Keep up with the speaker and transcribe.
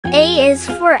A is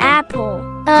for apple.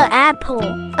 Apple.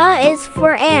 A is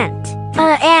for ant.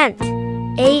 Ant.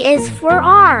 A is for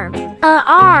arm.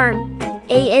 Arm.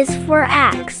 A is for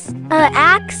axe.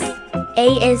 Axe. A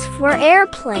is for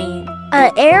airplane.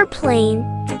 Airplane.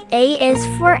 A is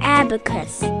for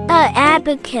abacus.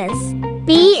 Abacus.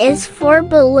 B is for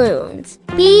balloons.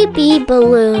 B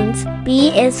balloons. B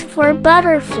is for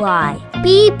butterfly.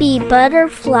 B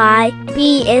butterfly.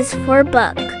 B is for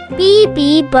buck.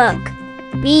 B buck.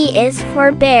 B is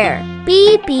for bear.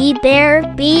 B bear.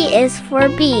 B is for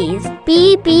bees.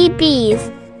 B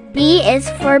bees. B is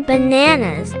for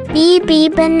bananas. B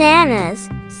bananas.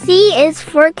 C is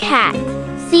for cat.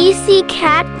 C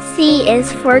cat. C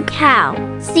is for cow.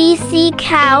 C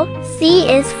cow. C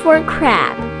is for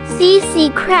crab. C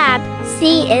crab.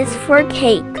 C is for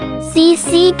cake. C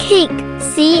cake.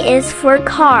 C is for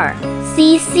car.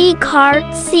 C car.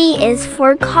 C is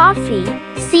for coffee.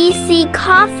 C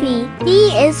coffee.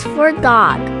 D is for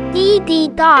dog. D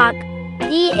dog.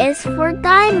 D is for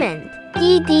diamond.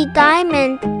 D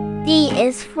diamond. D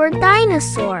is for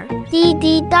dinosaur. D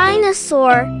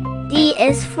dinosaur. D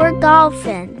is for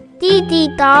dolphin. D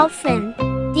dolphin.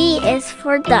 D is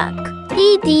for duck.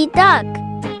 D duck.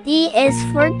 D is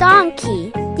for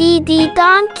donkey. D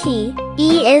donkey.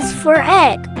 E is for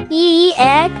egg.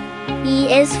 Egg. E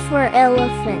is for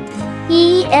elephant.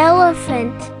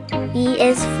 Elephant. E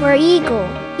is for eagle.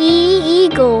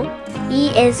 Eagle. E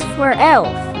is for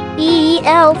elf.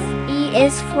 Elf. E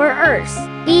is for earth.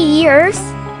 Earth.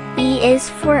 E is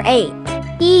for 8.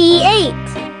 8.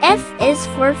 F is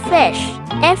for fish.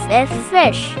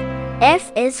 Fish.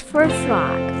 F is for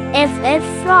frog.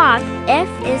 Frog. F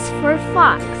is for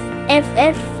fox.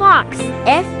 Fox.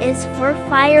 F is for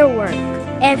firework.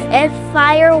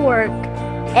 Firework.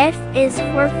 F is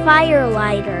for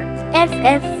firelighter.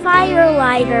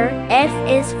 Firelighter. F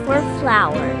is for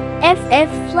flower.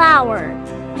 Flower.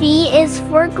 G is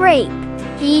for grape.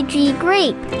 G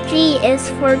grape. G is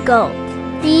for goat.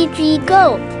 G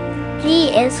goat. G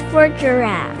is for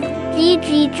giraffe. G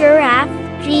giraffe.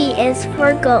 G is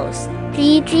for ghost.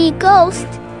 G ghost.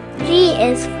 G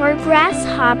is for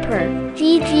grasshopper.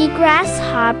 G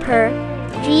grasshopper.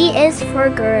 G is for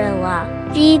gorilla.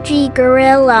 G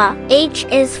gorilla. H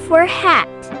is for hat.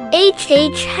 H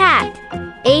hat.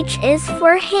 H is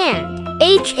for hand.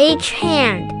 H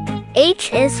hand.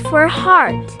 H is for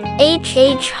heart.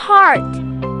 H heart.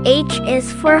 H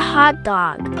is for hot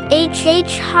dog.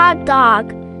 H hot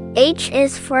dog. H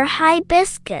is for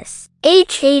hibiscus.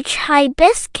 H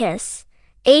hibiscus.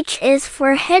 H is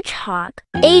for hedgehog.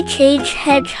 H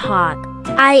hedgehog.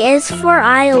 I is for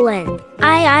island.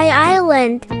 I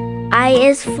island. I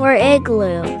is for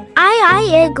igloo.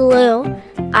 I igloo.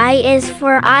 I is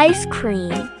for ice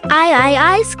cream. I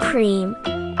ice cream.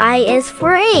 I is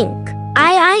for ink.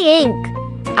 I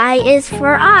ink. I is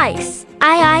for ice.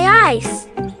 I ice.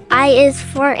 I is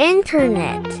for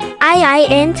internet. I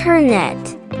internet.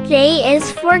 J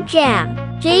is for jam.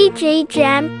 J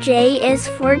jam. J is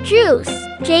for juice.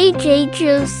 J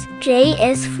juice. J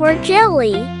is for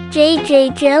jelly. J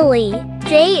jelly.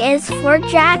 J is for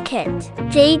jacket.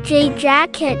 J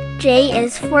jacket. J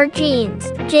is for jeans.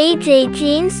 J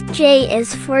jeans. J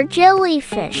is for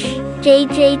jellyfish. J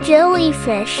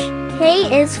jellyfish.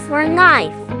 K is for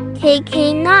knife.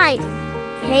 K knife.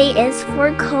 K is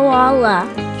for koala.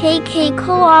 K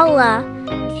koala.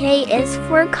 K is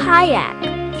for kayak.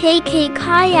 K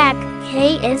kayak.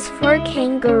 K is for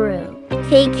kangaroo.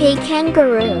 K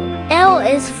kangaroo. L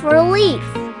is for leaf.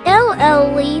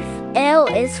 L leaf. L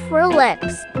is for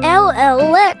lips. L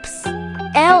lips.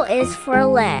 L is for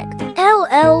leg.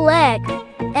 L leg.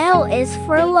 L is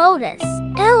for lotus.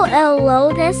 L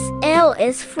lotus. L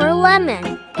is for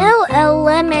lemon. L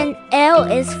lemon. L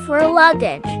is for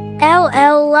luggage. L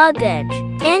luggage.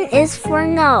 N is for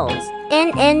nose.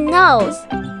 N nose.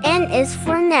 N is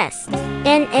for nest.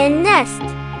 N nest.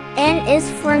 N is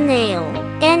for nail.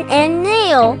 N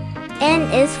nail. N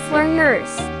is for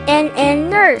nurse. N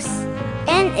nurse.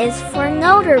 N is for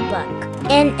notebook.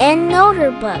 N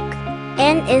notebook.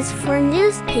 N is for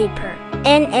newspaper.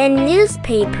 N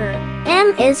newspaper.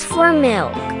 M is for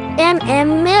milk.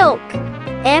 M milk.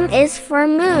 M is for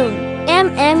moon.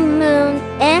 M moon.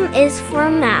 M is for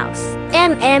mouse.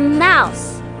 M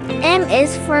mouse. M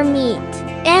is for meat.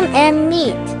 M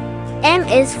meat. M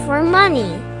is for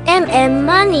money. M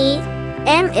money.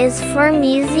 M is for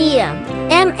museum.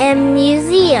 M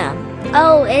museum.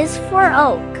 O is for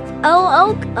oak. O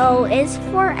oak. O is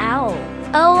for owl.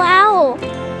 O owl.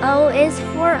 O is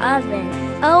for oven.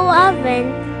 O oven.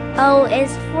 O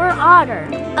is for otter.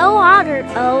 O otter.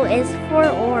 O is for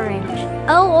orange.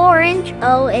 O orange.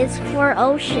 O is for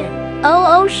ocean.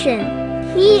 O ocean.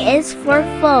 P is for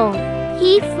phone.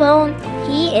 P phone.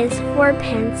 P is for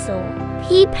pencil.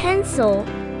 P pencil.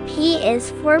 P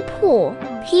is for pool.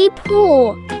 P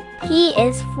pool. P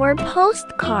is for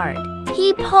postcard.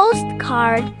 P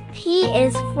postcard. P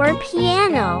is for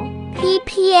piano. P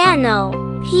piano.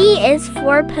 P is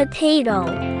for potato.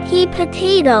 P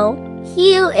potato.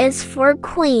 Q is for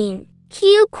queen.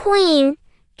 Q queen.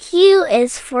 Q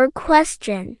is for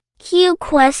question. Q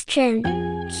question.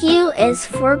 Q is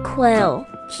for quail.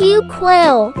 Q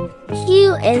quail.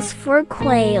 Q is for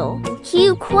quail.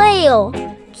 Q quail.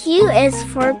 Q is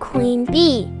for queen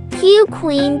bee. Q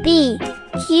queen bee.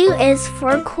 Q is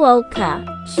for quokka.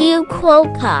 Q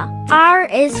quokka. R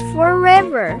is for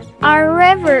river. R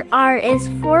river. R is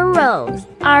for rose.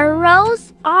 R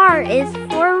rose. R is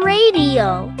for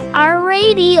radio. R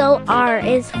radio. R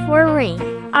is for ring.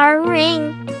 R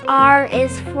ring. R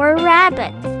is for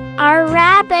rabbit. R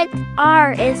rabbit.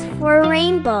 R is for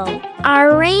rainbow.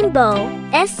 R rainbow.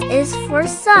 S is for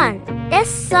sun. S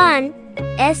sun.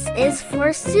 S is for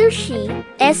sushi.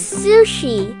 S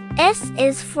sushi. S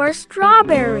is for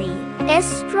strawberry. S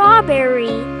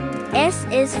strawberry. S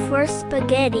is for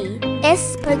spaghetti.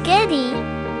 S spaghetti.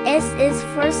 S is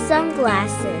for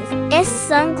sunglasses. S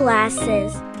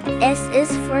sunglasses. S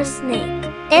is for snake.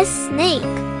 S snake.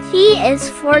 T is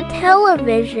for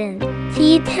television.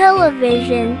 T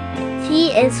television.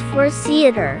 T is for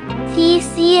theater. T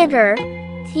theater.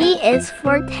 T is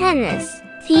for tennis.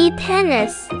 T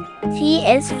tennis. T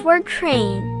is for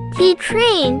train. T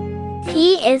train.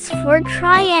 T is for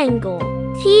triangle.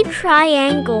 T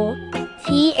triangle.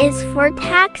 T is for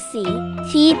taxi.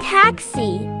 T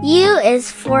taxi. U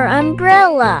is for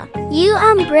umbrella. U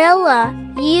umbrella.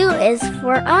 U is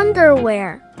for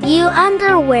underwear. U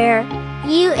underwear.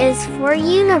 U is for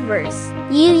universe.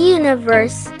 U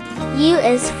universe. U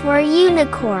is for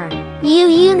unicorn. U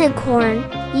unicorn.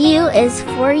 U is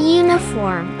for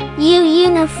uniform. U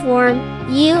uniform.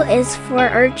 U is for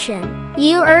urchin.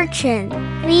 U urchin.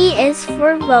 V is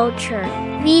for vulture.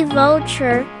 V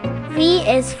vulture. V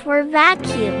is for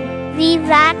vacuum. V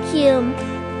vacuum.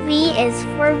 V is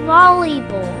for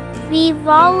volleyball. V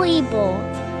volleyball.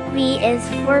 V is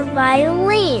for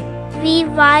violin. V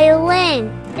violin.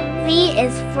 V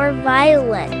is for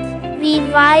violet. V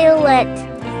violet.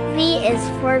 V is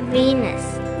for Venus.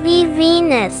 V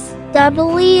Venus.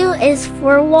 W is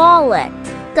for wallet.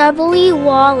 W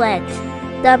wallet.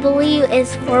 W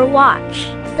is for watch.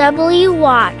 W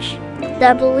watch.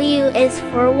 W is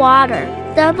for water.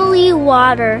 W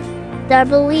water.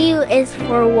 W is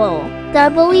for wool.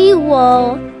 W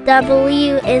wool.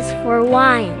 W is for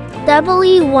wine.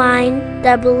 W wine.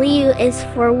 W is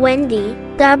for windy.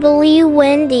 W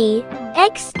windy.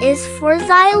 X is for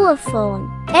xylophone.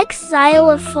 X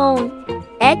xylophone.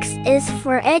 X is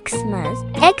for Xmas.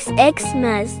 X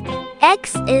Xmas.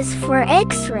 X is for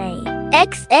X-ray.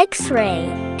 X X-ray.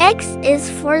 X is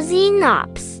for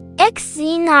xenops. X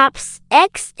xenops.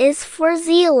 X is for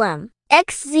xylem.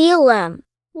 X xylem.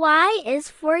 Y is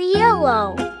for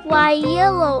yellow. Y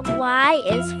yellow. Y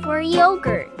is for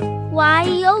yogurt. Y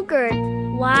yogurt.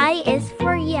 Y is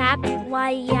for yak.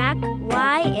 Y yak.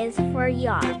 Y is for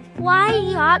yacht. Y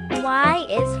yacht. Y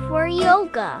is for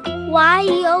yoga. Y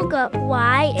yoga.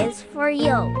 Y is for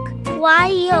yoke. Y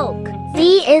yoke.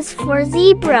 Z is for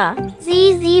zebra.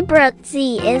 Z zebra.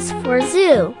 Z is for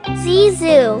zoo. Z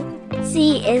zoo.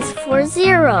 Z is for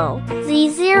zero. Z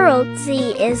zero.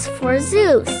 Z is for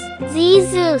Zeus. Z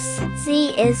Zeus.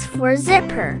 Z is for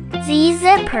zipper. Z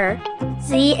zipper.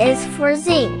 Z is for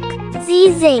zinc.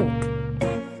 Z zinc.